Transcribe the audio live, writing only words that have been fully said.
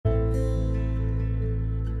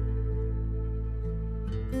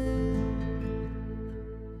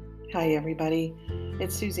Hi everybody,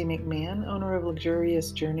 it's Susie McMahon, owner of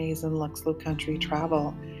Luxurious Journeys and Luxlow Country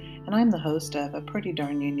Travel, and I'm the host of a pretty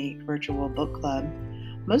darn unique virtual book club.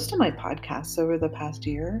 Most of my podcasts over the past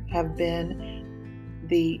year have been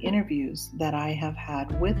the interviews that I have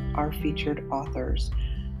had with our featured authors.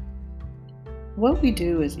 What we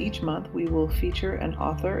do is each month we will feature an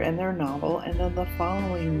author and their novel, and then the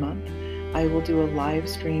following month I will do a live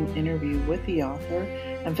stream interview with the author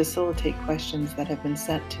and facilitate questions that have been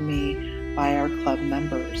sent to me by our club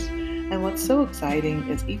members. And what's so exciting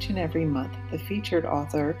is each and every month the featured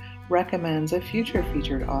author recommends a future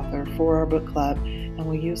featured author for our book club, and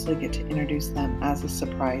we usually get to introduce them as a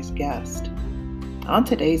surprise guest. On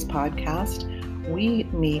today's podcast, we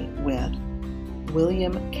meet with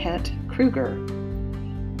William Kent Krueger.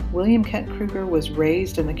 William Kent Krueger was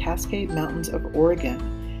raised in the Cascade Mountains of Oregon.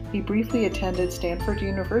 He briefly attended Stanford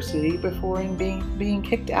University before being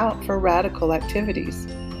kicked out for radical activities.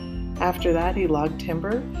 After that, he logged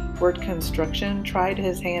timber, worked construction, tried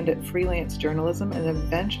his hand at freelance journalism, and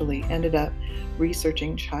eventually ended up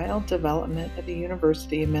researching child development at the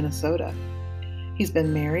University of Minnesota. He's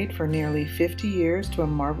been married for nearly 50 years to a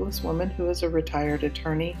marvelous woman who is a retired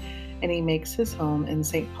attorney, and he makes his home in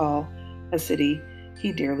St. Paul, a city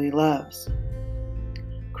he dearly loves.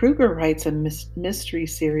 Krueger writes a mystery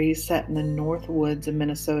series set in the North Woods of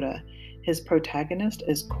Minnesota. His protagonist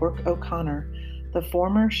is Cork O'Connor, the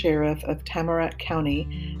former sheriff of Tamarack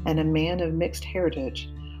County and a man of mixed heritage,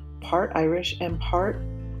 part Irish and part,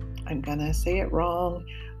 I'm gonna say it wrong,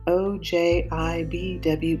 Ojibwe.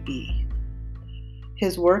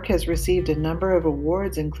 His work has received a number of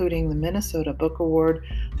awards, including the Minnesota Book Award,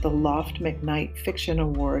 the Loft McKnight Fiction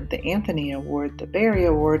Award, the Anthony Award, the Barry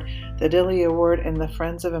Award, the Dilly Award, and the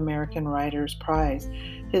Friends of American Writers Prize.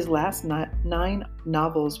 His last 9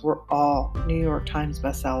 novels were all New York Times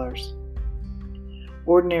bestsellers.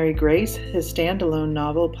 Ordinary Grace, his standalone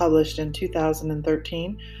novel published in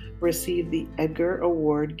 2013, received the Edgar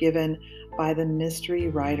Award given by the Mystery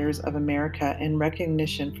Writers of America in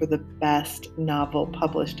recognition for the best novel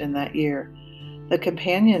published in that year. The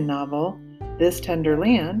companion novel, This Tender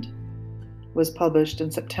Land, was published in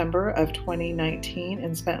September of 2019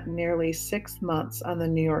 and spent nearly 6 months on the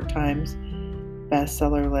New York Times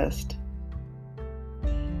bestseller list.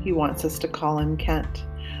 He wants us to call him Kent.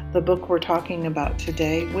 The book we're talking about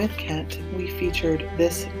today with Kent, we featured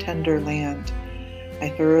This Tender Land. I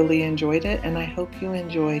thoroughly enjoyed it, and I hope you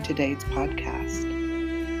enjoy today's podcast.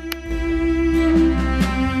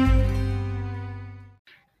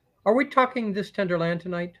 Are we talking This Tender Land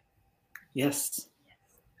tonight? Yes,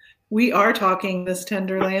 we are talking This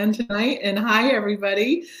Tender Land tonight. And hi,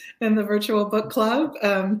 everybody in the virtual book club.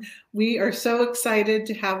 We are so excited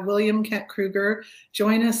to have William Kent Krueger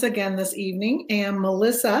join us again this evening. And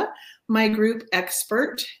Melissa, my group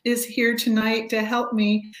expert, is here tonight to help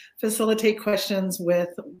me facilitate questions with,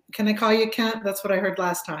 can I call you Kent? That's what I heard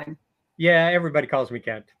last time. Yeah, everybody calls me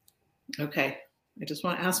Kent. Okay, I just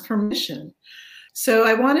want to ask permission. So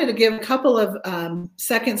I wanted to give a couple of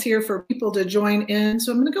seconds here for people to join in.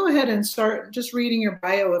 So I'm going to go ahead and start just reading your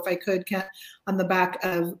bio, if I could, Kent, on the back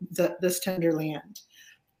of This Tender Land.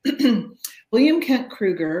 William Kent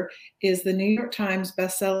Krueger is the New York Times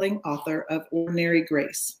bestselling author of Ordinary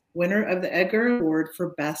Grace, winner of the Edgar Award for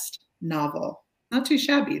Best Novel. Not too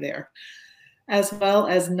shabby there. As well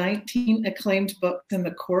as 19 acclaimed books in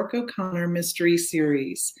the Cork O'Connor mystery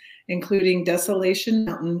series, including Desolation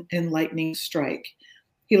Mountain and Lightning Strike.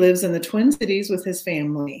 He lives in the Twin Cities with his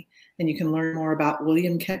family, and you can learn more about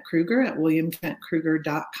William Kent Krueger at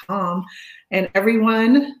williamkentkrueger.com. And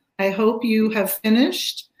everyone, I hope you have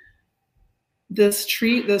finished this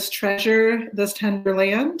treat, this treasure, this tender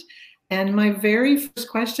land. And my very first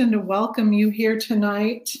question to welcome you here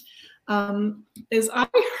tonight is I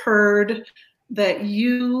heard that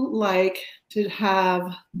you like to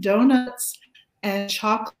have donuts and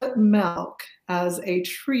chocolate milk as a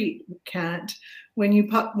treat, Kent, when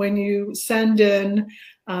you send in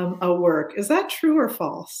a work. Is that true or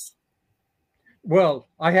false? Well,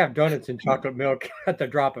 I have donuts and chocolate milk at the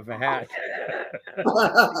drop of a hat.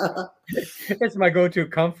 It's my go-to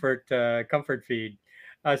comfort feed.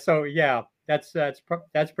 So yeah, that's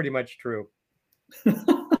pretty much true.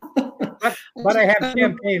 But I have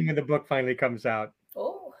champagne when the book finally comes out.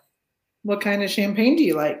 Oh, what kind of champagne do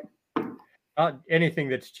you like? Anything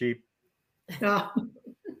that's cheap. I've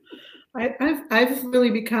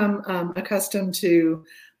really become accustomed to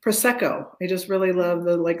Prosecco. I just really love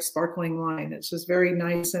the sparkling wine. It's just very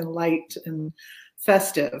nice and light and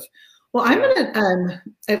festive. Well, I'm gonna.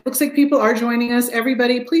 It looks like people are joining us.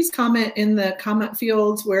 Everybody, please comment in the comment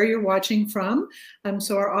fields where you're watching from,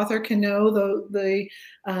 so our author can know the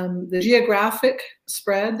geographic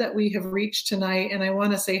spread that we have reached tonight. And I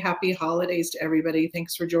want to say happy holidays to everybody.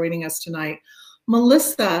 Thanks for joining us tonight.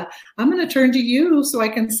 Melissa, I'm going to turn to you so I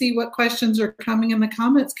can see what questions are coming in the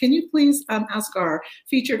comments. Can you please ask our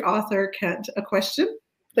featured author, Kent, a question?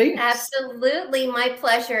 Thanks. Absolutely, my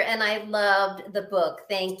pleasure. And I loved the book.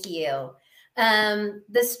 Thank you.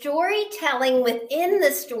 The storytelling within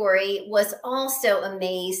the story was also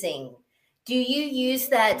amazing. Do you use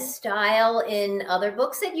that style in other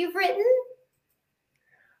books that you've written?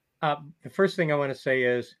 The first thing I want to say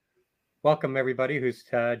is welcome everybody who's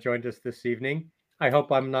joined us this evening. I hope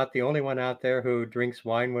I'm not the only one out there who drinks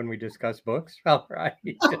wine when we discuss books. All right.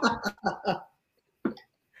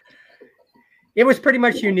 It was pretty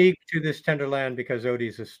much unique to this tender land because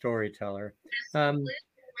Odie's a storyteller.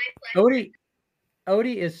 Odie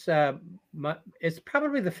is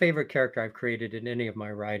probably the favorite character I've created in any of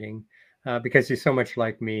my writing because he's so much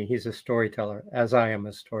like me. He's a storyteller, as I am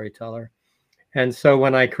a storyteller. And so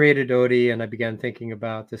when I created Odie and I began thinking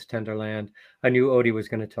about this tender land, I knew Odie was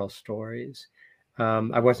going to tell stories.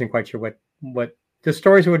 I wasn't quite sure what the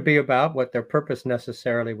stories would be about, what their purpose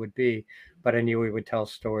necessarily would be, but I knew he would tell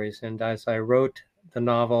stories. And as I wrote the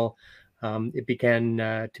novel, it began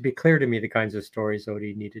to be clear to me the kinds of stories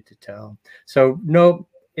Odie needed to tell. So no,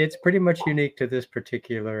 it's pretty much unique to this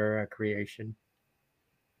particular creation.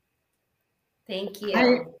 Thank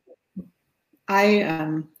you.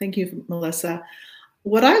 I thank you, Melissa.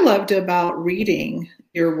 What I loved about reading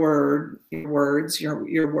your work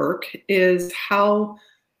is how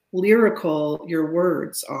lyrical your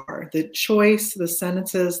words are. The choice, the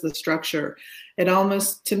sentences, the structure.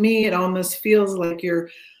 To me, it almost feels like you're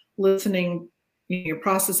listening, you're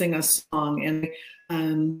processing a song.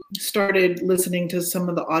 And started listening to some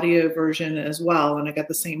of the audio version as well, and I got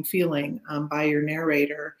the same feeling by your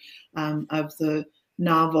narrator of the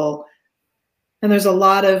novel. And there's a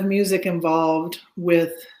lot of music involved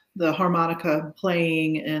with the harmonica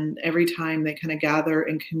playing, and every time they kind of gather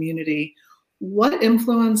in community. What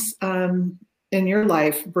influence in your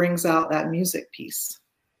life brings out that music piece?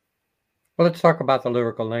 Well, let's talk about the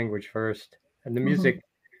lyrical language first. And the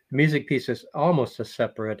music piece is almost a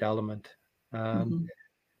separate element.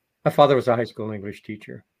 My father was a high school English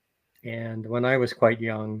teacher. And when I was quite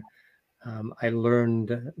young, I learned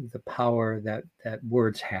the power that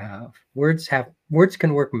words have. Words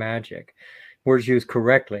can work magic. Words used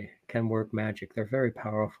correctly can work magic. They're very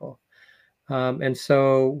powerful. And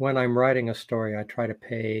so when I'm writing a story, I try to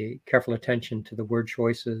pay careful attention to the word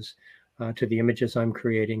choices, to the images I'm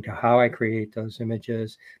creating, to how I create those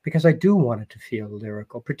images, because I do want it to feel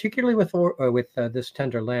lyrical, particularly with this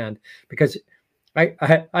tender land, because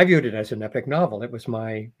I viewed it as an epic novel. It was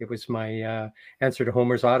my answer to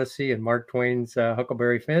Homer's Odyssey and Mark Twain's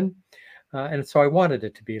Huckleberry Finn, and so I wanted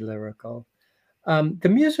it to be lyrical. The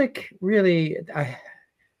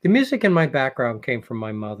music in my background came from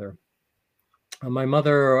my mother. My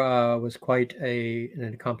mother was quite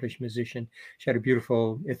an accomplished musician. She had a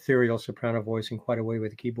beautiful ethereal soprano voice and quite a way with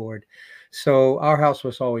the keyboard. So our house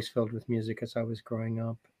was always filled with music as I was growing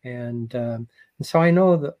up. And so I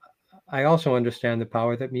know that I also understand the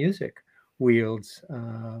power that music wields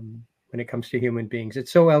when it comes to human beings.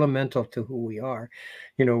 It's so elemental to who we are.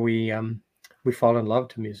 You know, we fall in love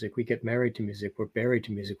to music. We get married to music. We're buried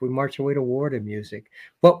to music. We march away to war to music.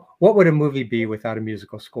 Well, what would a movie be without a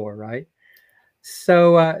musical score, right?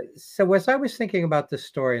 So as I was thinking about this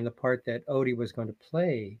story and the part that Odie was going to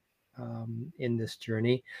play in this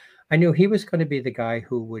journey, I knew he was going to be the guy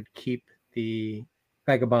who would keep the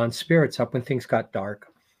vagabond spirits up when things got dark.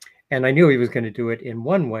 And I knew he was going to do it in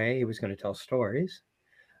one way. He was going to tell stories.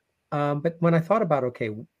 But when I thought about, okay,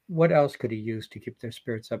 what else could he use to keep their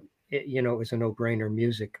spirits up? It was a no-brainer,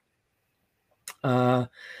 music. And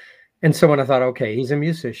so when I thought, okay, he's a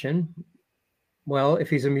musician. Well, if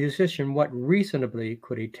he's a musician, what reasonably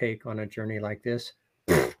could he take on a journey like this?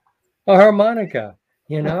 A harmonica,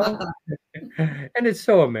 And it's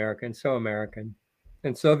so American, so American.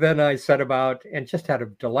 And so then I set about and just had a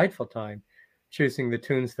delightful time choosing the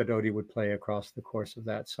tunes that Odie would play across the course of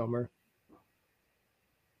that summer.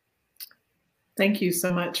 Thank you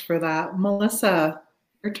so much for that. Melissa,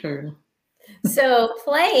 your turn. So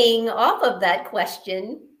playing off of that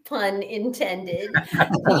question, pun intended,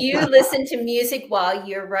 do you listen to music while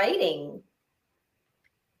you're writing?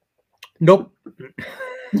 Nope.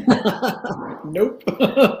 Nope.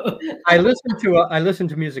 I listen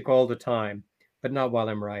to music all the time, but not while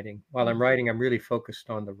I'm writing. While I'm writing, I'm really focused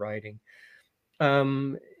on the writing.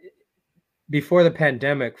 before the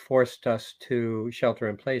pandemic forced us to shelter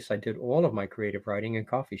in place, I did all of my creative writing in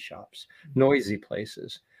coffee shops, noisy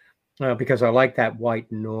places, because I like that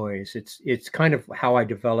white noise. It's kind of how I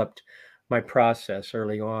developed my process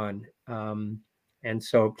early on. And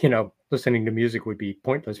so, listening to music would be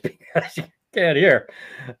pointless because you can't hear.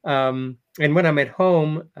 And when I'm at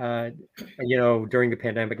home, during the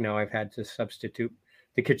pandemic now, I've had to substitute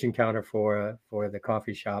the kitchen counter for the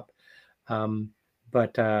coffee shop.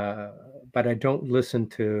 But I don't listen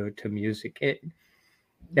to music.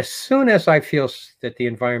 As soon as I feel that the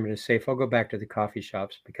environment is safe, I'll go back to the coffee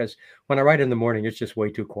shops, because when I write in the morning, it's just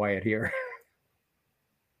way too quiet here.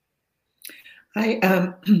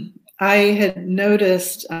 I had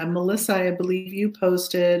noticed, Melissa, I believe you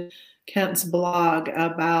posted Kent's blog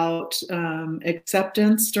about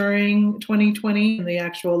acceptance during 2020 and the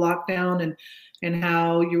actual lockdown, and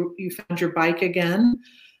how you found your bike again.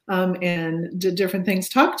 And did different things.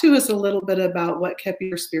 Talk to us a little bit about what kept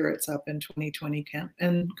your spirits up in 2020, Kent.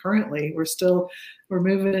 And currently, we're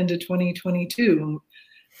moving into 2022.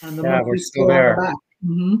 We're still there.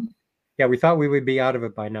 Mm-hmm. Yeah, we thought we would be out of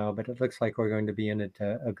it by now, but it looks like we're going to be in it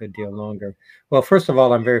a good deal longer. Well, first of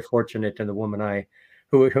all, I'm very fortunate in the woman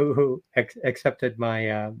who accepted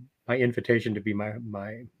my my invitation to be my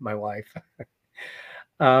wife.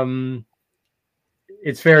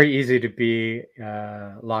 It's very easy to be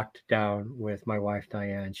locked down with my wife,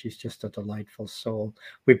 Diane. She's just a delightful soul.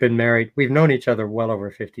 We've been married. We've known each other well over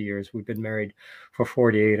 50 years. We've been married for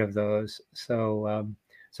 48 of those. So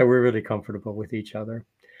we're really comfortable with each other.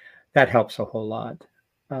 That helps a whole lot.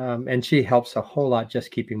 And she helps a whole lot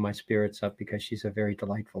just keeping my spirits up, because she's a very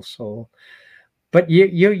delightful soul. But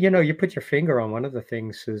you put your finger on one of the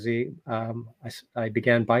things, Susie. I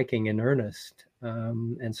began biking in earnest.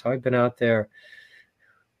 And so I've been out there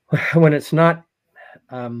when it's not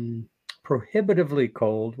prohibitively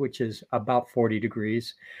cold, which is about 40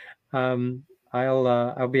 degrees.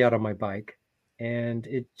 I'll be out on my bike, and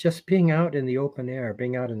it just being out in the open air,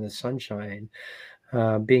 being out in the sunshine,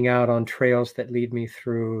 being out on trails that lead me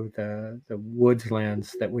through the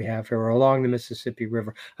woodslands that we have here along the Mississippi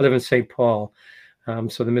River. I live in St. Paul,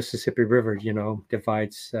 so the Mississippi River,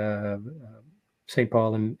 divides St.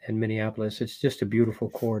 Paul and Minneapolis. It's just a beautiful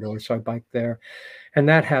corridor. So I bike there, and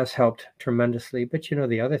that has helped tremendously. But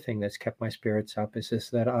the other thing that's kept my spirits up is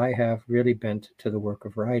that I have really bent to the work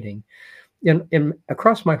of writing.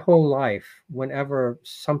 Across my whole life, whenever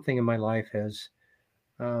something in my life has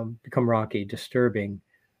become rocky, disturbing,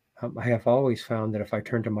 I have always found that if I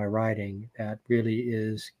turn to my writing, that really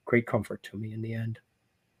is great comfort to me in the end.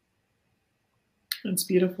 That's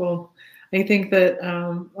beautiful. I think that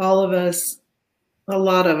a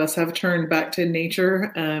lot of us have turned back to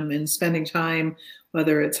nature and spending time,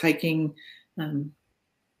 whether it's hiking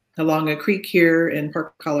along a creek here in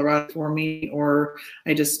Parker, Colorado for me, or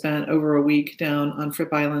I just spent over a week down on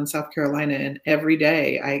Fripp Island, South Carolina, and every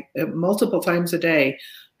day, multiple times a day,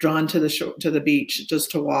 drawn to the beach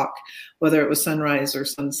just to walk, whether it was sunrise or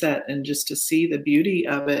sunset, and just to see the beauty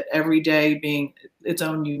of it every day being its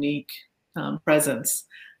own unique presence,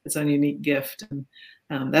 its own unique gift.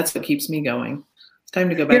 And that's what keeps me going. It's time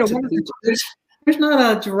to go back to the beach. There's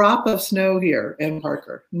not a drop of snow here in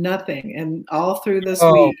Parker, nothing. And all through this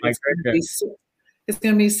week, it's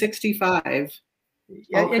going to be 65.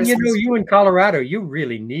 Yeah, and you in Colorado, you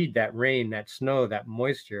really need that rain, that snow, that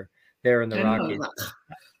moisture there in the Rockies.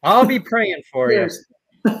 I'll be praying for you.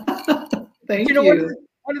 Thank you.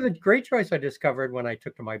 One of the great joys I discovered when I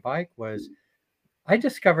took to my bike was I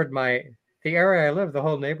discovered the area I live, the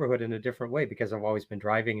whole neighborhood, in a different way, because I've always been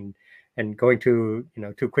driving and going too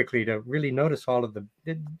quickly to really notice all of the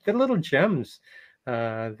little gems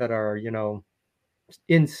that are,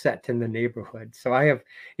 inset in the neighborhood. So I have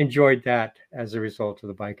enjoyed that as a result of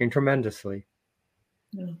the biking tremendously.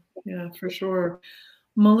 Yeah, for sure.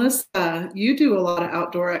 Melissa, you do a lot of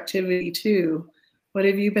outdoor activity too. What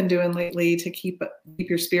have you been doing lately to keep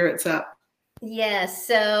your spirits up? Yes,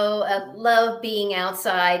 so love being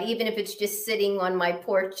outside, even if it's just sitting on my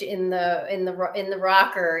porch in the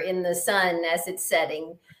rocker in the sun as it's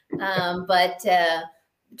setting. But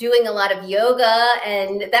doing a lot of yoga,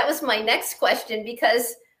 and that was my next question,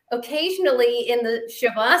 because occasionally in the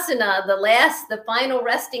Shavasana, the final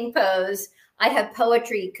resting pose, I have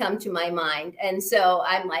poetry come to my mind, and so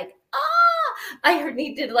I'm like, I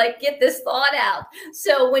need to get this thought out.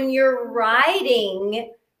 So when you're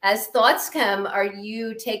writing, as thoughts come, are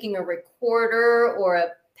you taking a recorder or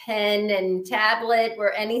a pen and tablet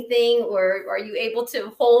or anything, or are you able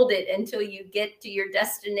to hold it until you get to your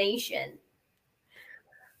destination?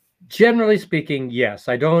 Generally speaking, yes.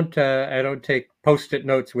 I don't take Post-it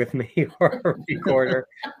notes with me or a recorder.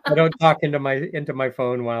 I don't talk into my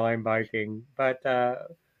phone while I'm biking. But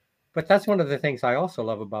that's one of the things I also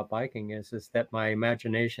love about biking is that my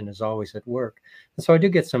imagination is always at work, and so I do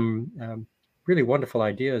get some really wonderful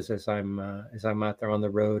ideas as I'm out there on the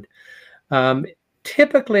road.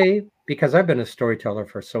 Typically, because I've been a storyteller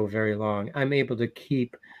for so very long, I'm able to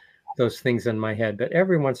keep those things in my head. But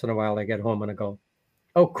every once in a while, I get home and I go,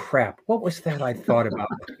 "Oh crap! What was that I thought about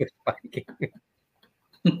when I was biking?"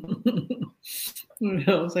 I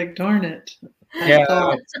was like, darn it.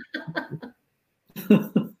 Yeah.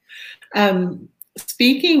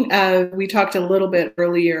 Speaking of, we talked a little bit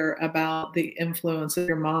earlier about the influence of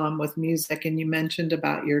your mom with music, and you mentioned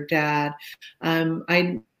about your dad.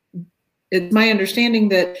 It's my understanding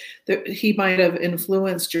that he might have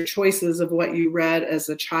influenced your choices of what you read as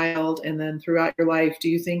a child and then throughout your life. Do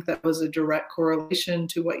you think that was a direct correlation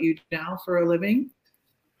to what you do now for a living?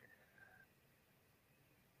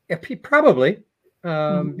 Yeah, probably,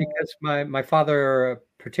 because my father,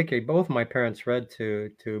 particularly both my parents, read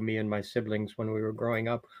to me and my siblings when we were growing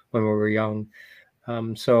up, when we were young.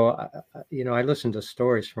 So I listened to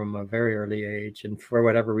stories from a very early age, and for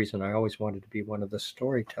whatever reason, I always wanted to be one of the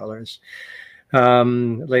storytellers.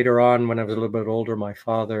 Later on, when I was a little bit older, my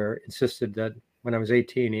father insisted that when I was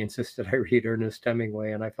 18, he insisted I read Ernest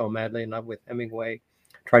Hemingway, and I fell madly in love with Hemingway.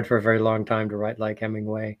 Tried for a very long time to write like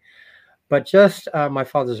Hemingway. But just my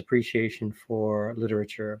father's appreciation for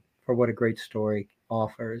literature, for what a great story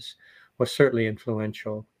offers, was certainly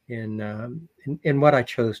influential in what I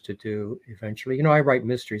chose to do eventually. I write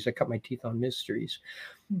mysteries. I cut my teeth on mysteries.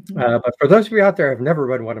 But for those of you out there who have never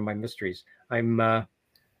read one of my mysteries, I'm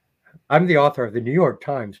the author of the New York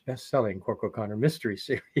Times best-selling Cork O'Connor mystery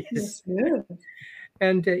series. Yes, yeah.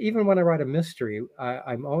 And even when I write a mystery,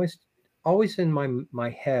 I'm always in my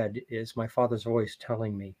head is my father's voice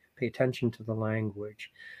telling me, pay attention to the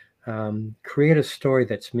language, create a story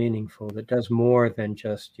that's meaningful, that does more than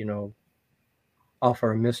just,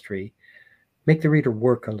 offer a mystery. Make the reader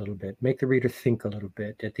work a little bit, make the reader think a little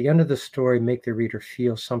bit. At the end of the story, make the reader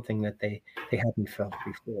feel something that they hadn't felt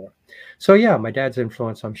before. So yeah, my dad's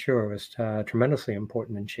influence, I'm sure, was tremendously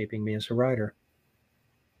important in shaping me as a writer.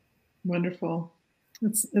 Wonderful.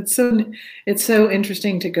 It's so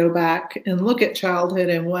interesting to go back and look at childhood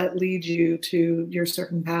and what leads you to your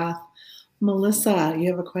certain path. Melissa,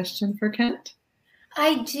 you have a question for Kent?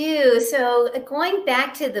 I do. So going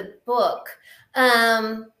back to the book,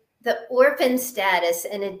 the orphan status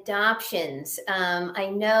and adoptions. I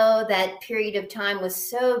know that period of time was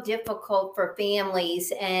so difficult for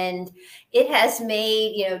families, and it has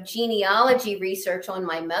made, genealogy research on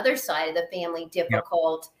my mother's side of the family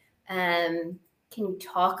difficult. Yep. Can you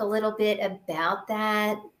talk a little bit about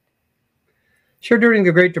that? Sure. During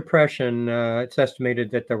the Great Depression, it's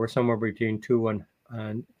estimated that there were somewhere between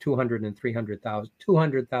 200,000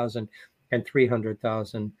 and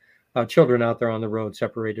 300,000 children out there on the road,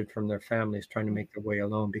 separated from their families, trying to make their way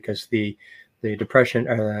alone, because the Depression,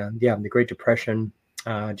 the Great Depression,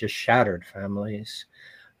 just shattered families.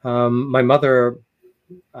 My mother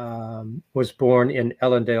was born in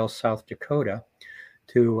Ellendale, South Dakota,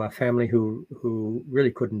 to a family who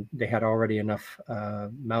really couldn't. They had already enough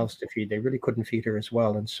mouths to feed. They really couldn't feed her as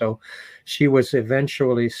well, and so she was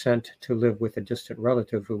eventually sent to live with a distant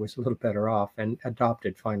relative who was a little better off, and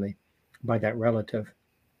adopted finally by that relative.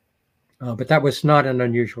 But that was not an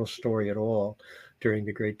unusual story at all during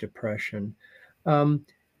the Great Depression. I'm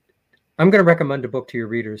going to recommend a book to your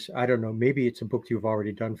readers. I don't know, maybe it's a book you've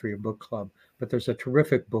already done for your book club, but there's a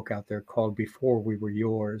terrific book out there called Before We Were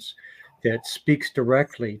Yours that speaks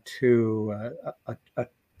directly to a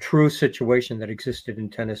true situation that existed in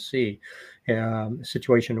Tennessee, a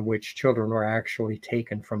situation in which children were actually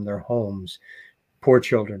taken from their homes, poor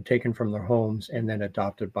children taken from their homes and then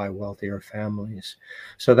adopted by wealthier families.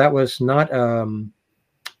 So that was not, that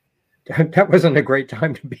wasn't a great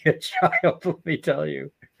time to be a child, let me tell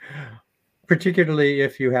you, particularly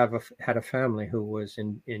if you had a family who was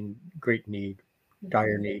in great need,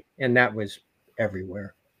 dire need, and that was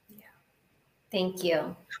everywhere. Thank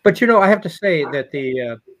you. But I have to say that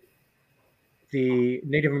the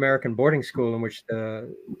Native American boarding school in which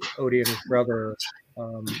Odie and his brother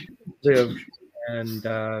lived,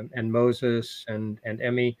 and Moses and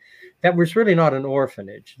Emmy, that was really not an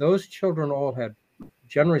orphanage. Those children all had,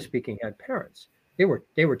 generally speaking, had parents. They were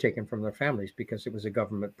taken from their families because it was a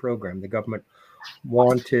government program. The government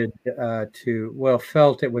wanted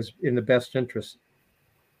felt it was in the best interest.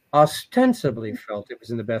 Ostensibly felt it was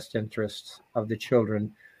in the best interests of the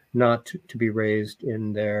children not to be raised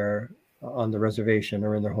on the reservation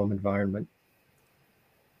or in their home environment.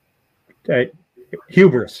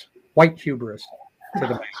 Hubris. white hubris to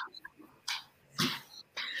the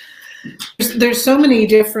There's so many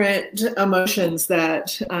different emotions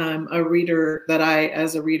that I,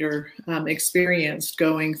 as a reader, experienced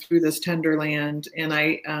going through this Tenderland. And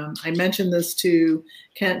I mentioned this to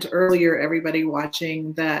Kent earlier, everybody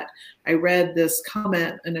watching, that I read this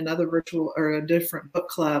comment in another virtual or a different book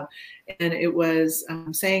club, and it was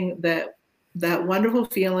saying that wonderful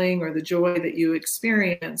feeling or the joy that you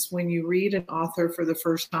experience when you read an author for the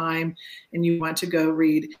first time and you want to go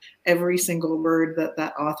read every single word that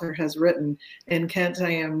that author has written. And Kent, I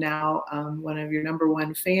am now one of your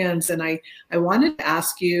 #1 fans. And I wanted to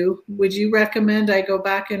ask you, would you recommend I go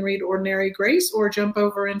back and read Ordinary Grace or jump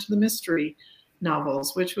over into the mystery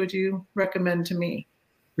novels? Which would you recommend to me?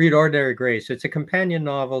 Read Ordinary Grace. It's a companion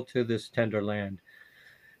novel to this Tenderland.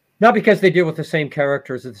 Not because they deal with the same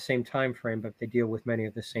characters at the same time frame, but they deal with many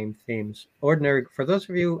of the same themes. For those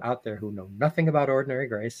of you out there who know nothing about Ordinary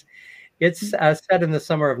Grace, it's set in the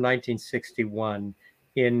summer of 1961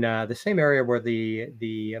 in the same area where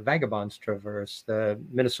the vagabonds traverse, the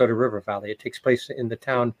Minnesota River Valley. It takes place in the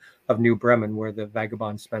town of New Bremen, where the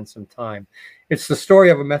vagabonds spend some time. It's the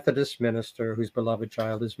story of a Methodist minister whose beloved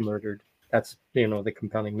child is murdered. That's, the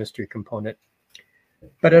compelling mystery component.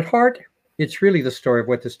 But at heart, it's really the story of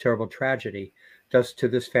what this terrible tragedy does to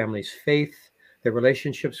this family's faith, their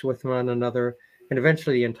relationships with one another, and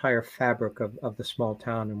eventually the entire fabric of the small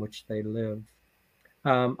town in which they live.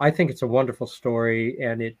 I think it's a wonderful story,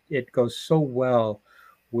 and it goes so well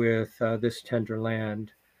with this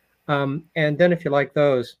Tenderland. And then if you like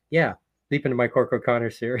those, leap into my Cork O'Connor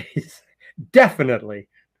series. Definitely.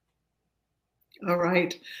 All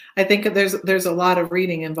right. I think there's a lot of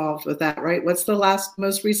reading involved with that, right? What's the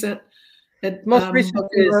most recent? Most recent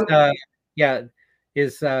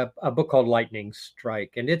is a book called Lightning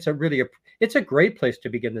Strike, and it's a great place to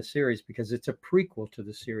begin the series because it's a prequel to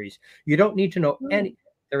the series. You don't need to know any.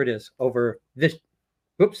 There it is over this.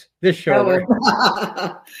 Oops, this shoulder.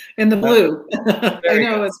 In the blue. I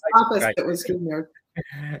know it's opposite. It was there.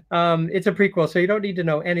 It's a prequel, so you don't need to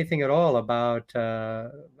know anything at all about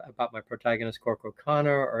my protagonist Cork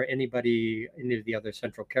O'Connor or any of the other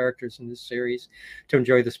central characters in this series to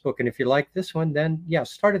enjoy this book. And if you like this one, then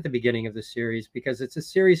start at the beginning of the series, because it's a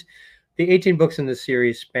series. The 18 books in this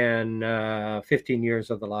series span 15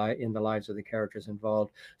 years in the lives of the characters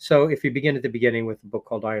involved. So if you begin at the beginning with a book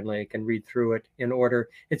called Iron Lake and read through it in order,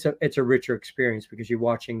 it's a richer experience because you're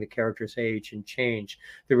watching the characters age and change,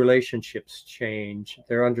 the relationships change,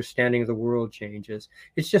 their understanding of the world changes.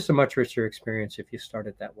 It's just a much richer experience if you start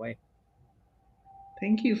it that way.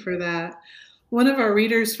 Thank you for that. One of our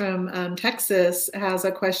readers from Texas has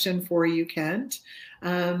a question for you, Kent.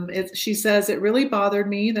 She says, it really bothered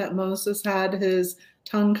me that Moses had his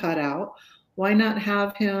tongue cut out. Why not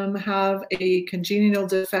have him have a congenital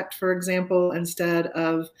defect, for example, instead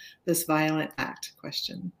of this violent act? ?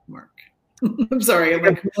 I'm sorry,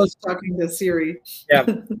 I'm talking to Siri. Yeah.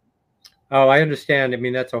 Oh, I understand. I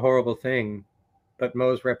mean, that's a horrible thing. But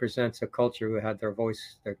Moses represents a culture who had their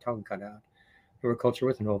tongue cut out. They were a culture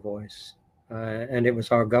with no voice. And it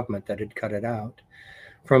was our government that had cut it out.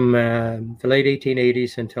 From the late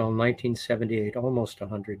 1880s until 1978, almost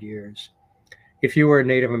 100 years. If you were a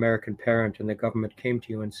Native American parent and the government came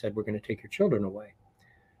to you and said, we're going to take your children away,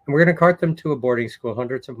 and we're going to cart them to a boarding school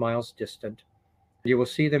hundreds of miles distant, you will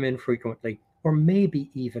see them infrequently, or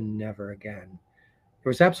maybe even never again. There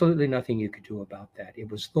was absolutely nothing you could do about that.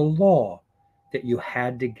 It was the law that you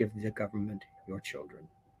had to give the government your children.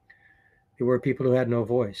 There were people who had no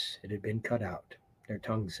voice. It had been cut out. Their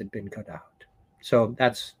tongues had been cut out. So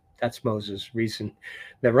that's Moses' reason,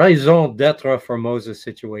 the raison d'etre for Moses'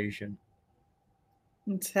 situation.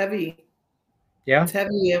 It's heavy. Yeah, it's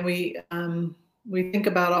heavy, and we think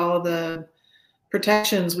about all the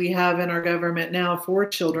protections we have in our government now for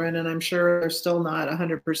children, and I'm sure they're still not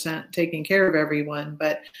 100% taking care of everyone.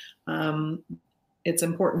 But it's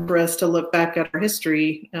important for us to look back at our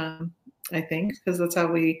history. I think because that's how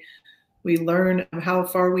we learn how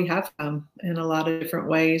far we have come in a lot of different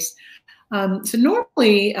ways. So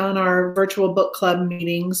normally on our virtual book club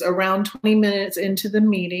meetings, around 20 minutes into the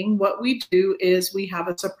meeting, what we do is we have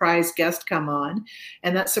a surprise guest come on,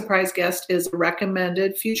 and that surprise guest is a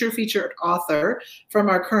recommended future featured author from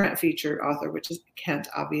our current featured author, which is Kent,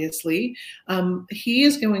 obviously. He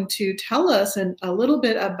is going to tell us a little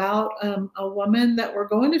bit about a woman that we're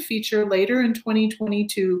going to feature later in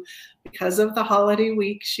 2022. Because of the holiday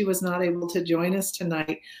week, she was not able to join us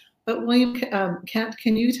tonight. But William, Kent,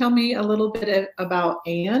 can you tell me a little bit about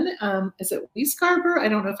Anne? Is it Weisgarber? I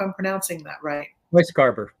don't know if I'm pronouncing that right.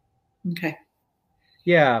 Weisgarber. Okay.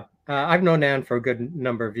 Yeah, I've known Anne for a good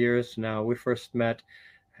number of years now. We first met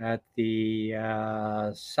at the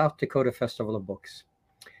South Dakota Festival of Books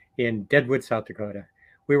in Deadwood, South Dakota.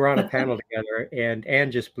 We were on a panel together, and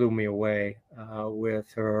Anne just blew me away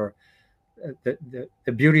with her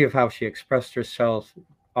the beauty of how she expressed herself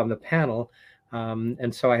on the panel.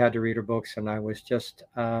 And so I had to read her books, and I was just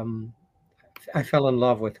I fell in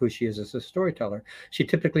love with who she is as a storyteller. She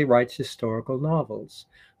typically writes historical novels.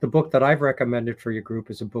 The book that I've recommended for your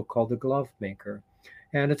group is a book called The Glove Maker.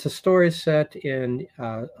 And it's a story set in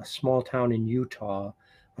a small town in Utah,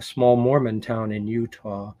 a small Mormon town in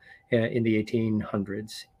Utah in the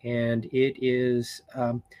 1800s. And it is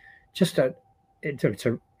just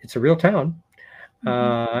it's a real town.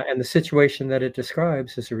 And the situation that it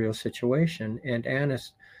describes is a real situation. And Anne,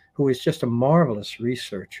 who is just a marvelous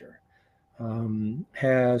researcher,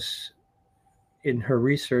 has, in her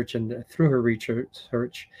research and through her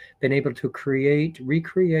research, been able to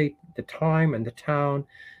recreate the time and the town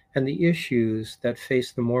and the issues that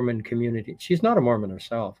face the Mormon community. She's not a Mormon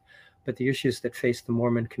herself, but the issues that face the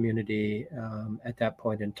Mormon community at that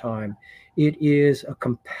point in time. It is a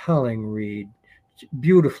compelling read,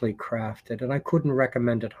 beautifully crafted, and I couldn't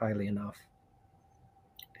recommend it highly enough.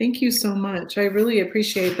 Thank you so much. I really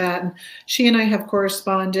appreciate that. And she and I have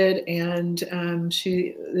corresponded, and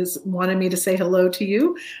she wanted me to say hello to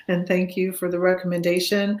you and thank you for the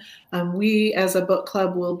recommendation. We, as a book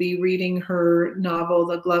club, will be reading her novel,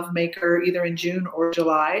 The Glove Maker, either in June or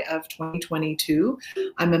July of 2022.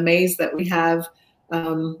 I'm amazed that we have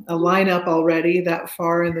a lineup already that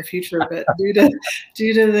far in the future, but due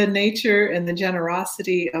to the nature and the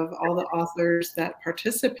generosity of all the authors that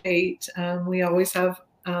participate, we always have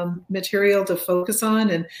material to focus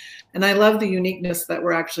on, and I love the uniqueness that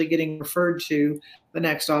we're actually getting referred to the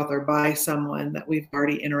next author by someone that we've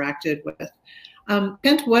already interacted with.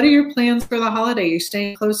 Kent, what are your plans for the holiday? Are you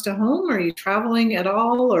staying close to home? Are you traveling at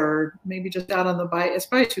all, or maybe just out on the bike? It's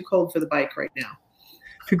probably too cold for the bike right now.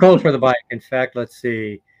 Too cold for the bike. In fact, let's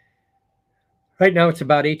see. Right now it's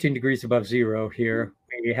about 18 degrees above zero here.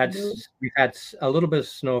 We've had a little bit of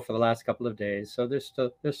snow for the last couple of days, so there's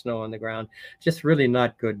snow on the ground. Just really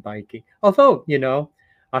not good biking. Although,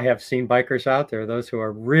 I have seen bikers out there, those who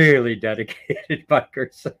are really dedicated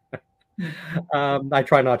bikers. I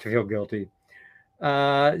try not to feel guilty.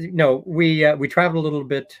 No, we traveled a little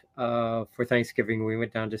bit for Thanksgiving. We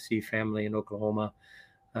went down to see family in Oklahoma,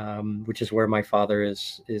 which is where my father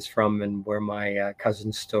is from and where my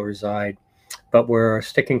cousins still reside. But we're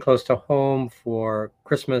sticking close to home for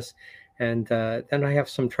Christmas, and then I have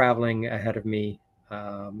some traveling ahead of me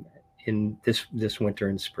in this winter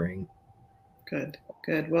and spring. Good.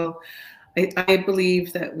 Well, I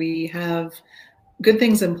believe that we have good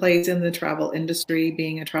things in place in the travel industry.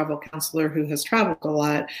 Being a travel counselor who has traveled a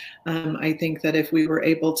lot, I think that if we were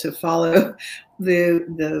able to follow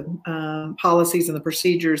the policies and the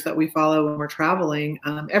procedures that we follow when we're traveling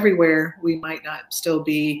everywhere, we might not still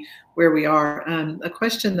be where we are. A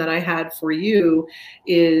question that I had for you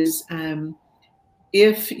is,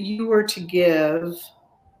 if you were to give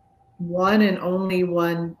one and only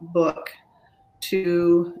one book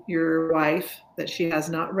to your wife that she has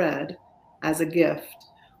not read as a gift,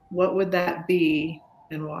 what would that be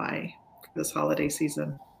and why for this holiday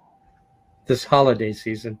season? This holiday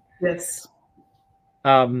season? Yes.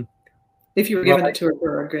 If you were giving it to her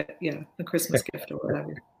for a Christmas gift or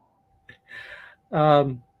whatever.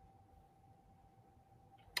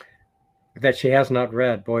 That she has not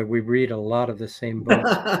read. Boy, we read a lot of the same books.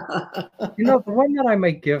 The one that I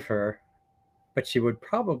might give her, but she would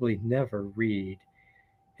probably never read,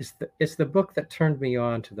 is the book that turned me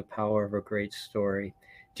on to the power of a great story.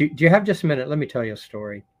 Do you have just a minute? Let me tell you a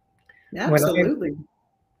story. Yeah, absolutely.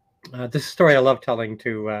 This is a story I love telling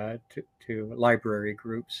to library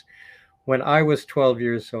groups. When I was 12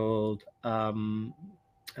 years old,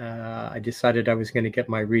 I decided I was going to get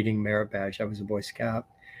my reading merit badge. I was a Boy Scout.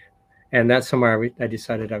 And that's somewhere I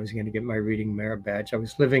decided I was going to get my reading merit badge. I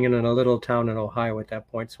was living in a little town in Ohio at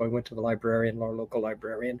that point. So I went to the librarian, our local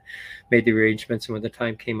librarian, made the arrangements. And when the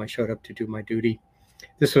time came, I showed up to do my duty.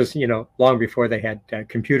 This was, long before they had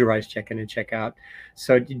computerized check-in and check-out.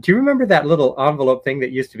 So do you remember that little envelope thing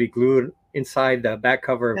that used to be glued inside the back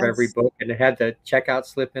cover of every book, and it had the checkout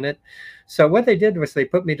slip in it? So what they did was they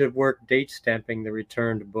put me to work date stamping the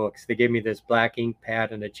returned books. They gave me this black ink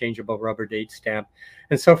pad and a changeable rubber date stamp.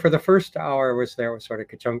 And so for the first hour I was there, it was sort of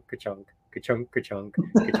ka-chunk, ka-chunk, ka-chunk, ka-chunk,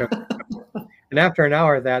 ka-chunk. And after an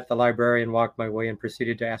hour of that, the librarian walked my way and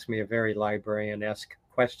proceeded to ask me a very librarian-esque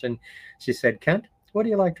question. She said, "Kent, what do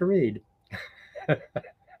you like to read?"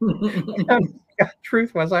 The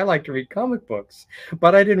truth was, I like to read comic books,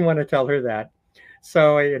 but I didn't want to tell her that.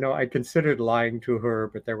 So, I considered lying to her,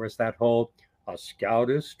 but there was that whole, a scout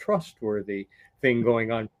is trustworthy thing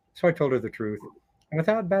going on. So I told her the truth. And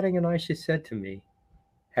without batting an eye, she said to me,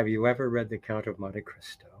 have you ever read The Count of Monte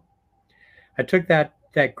Cristo? I took that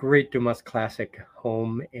great Dumas classic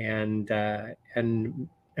home, and a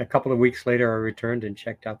couple of weeks later, I returned and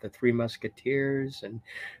checked out The Three Musketeers, and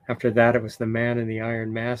after that, it was The Man in the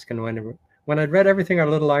Iron Mask. And when I'd read everything our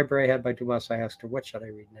little library had by Dumas, I asked her, what should I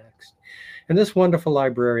read next? And this wonderful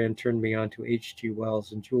librarian turned me on to H.G.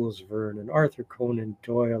 Wells and Jules Verne and Arthur Conan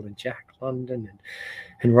Doyle and Jack London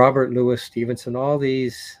and Robert Louis Stevenson, all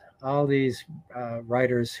these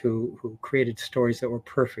writers who created stories that were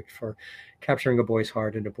perfect for capturing a boy's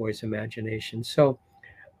heart and a boy's imagination. So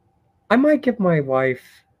I might give my wife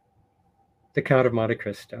The Count of Monte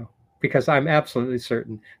Cristo, because I'm absolutely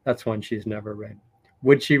certain that's one she's never read.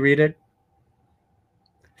 Would she read it?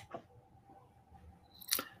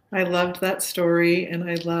 I loved that story, and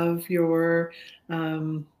I love your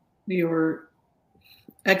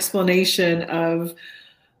explanation of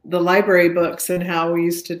the library books and how we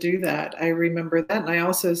used to do that. I remember that, and I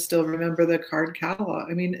also still remember the card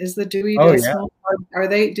catalog. I mean, is the Dewey Decimal card,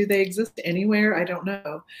 do they exist anywhere? I don't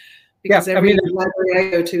know, because every library I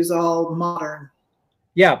go to is all modern.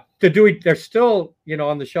 Yeah, the Dewey, they're still,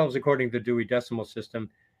 on the shelves according to the Dewey Decimal System.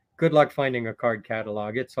 Good luck finding a card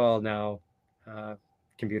catalog. It's all now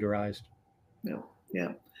computerized. No,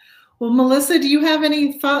 yeah. Well, Melissa, do you have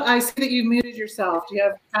any thought? I see that you muted yourself. Do you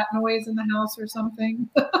have cat noise in the house or something?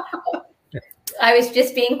 I was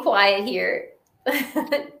just being quiet here.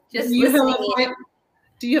 Just listening.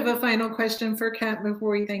 Do you have a final question for Kent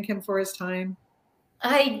before we thank him for his time?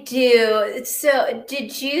 I do. So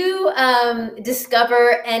did you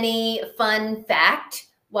discover any fun fact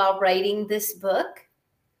while writing this book?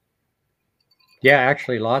 Yeah,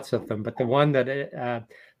 actually lots of them. But the one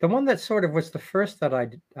that sort of was the first that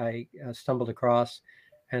I stumbled across,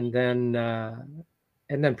 and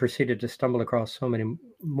then proceeded to stumble across so many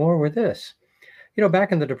more were this.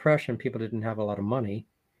 Back in the Depression, people didn't have a lot of money,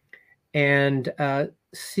 and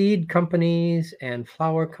seed companies and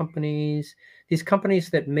flower companies, these companies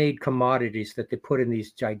that made commodities that they put in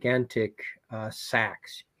these gigantic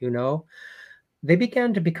sacks, they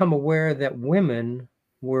began to become aware that women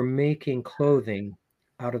were making clothing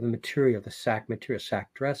out of the material, the sack material,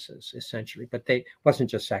 sack dresses, essentially. But they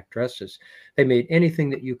wasn't just sack dresses. They made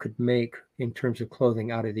anything that you could make in terms of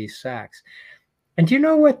clothing out of these sacks. And do you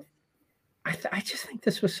know what? I just think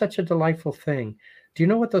this was such a delightful thing. Do you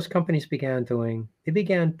know what those companies began doing? They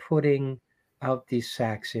began putting out these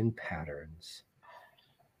sacks in patterns,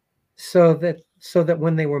 so that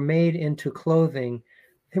when they were made into clothing,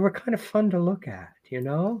 they were kind of fun to look at.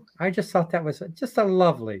 I just thought that was just a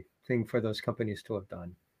lovely thing for those companies to have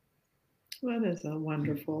done. That is a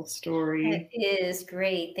wonderful story. It is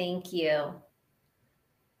great. Thank you.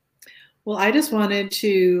 Well, I just wanted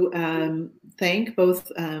to thank both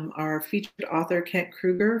our featured author, Kent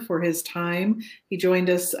Kruger, for his time. He joined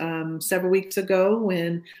us several weeks ago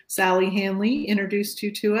when Sally Hanley introduced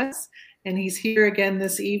you to us, and he's here again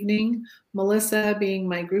this evening. Melissa being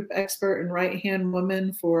my group expert and right-hand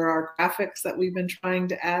woman for our graphics that we've been trying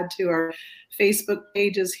to add to our Facebook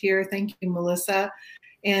pages here. Thank you, Melissa.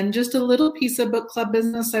 And just a little piece of book club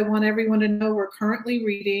business I want everyone to know. We're currently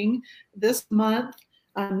reading this month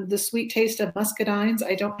The Sweet Taste of Muscadines.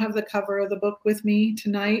 I don't have the cover of the book with me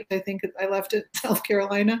tonight. I think I left it in South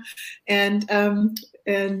Carolina. And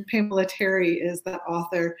Pamela Terry is the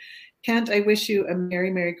author. Kent, I wish you a Merry,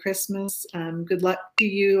 Merry Christmas. Good luck to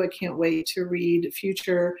you. I can't wait to read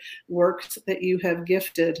future works that you have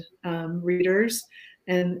gifted readers.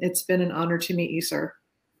 And it's been an honor to meet you, sir.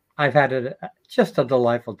 I've had just a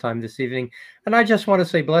delightful time this evening. And I just want to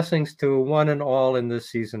say blessings to one and all in this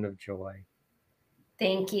season of joy.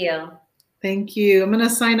 Thank you. Thank you. I'm going to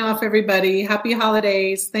sign off, everybody. Happy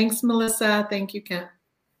holidays. Thanks, Melissa. Thank you, Kent.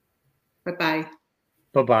 Bye-bye.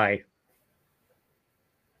 Bye-bye.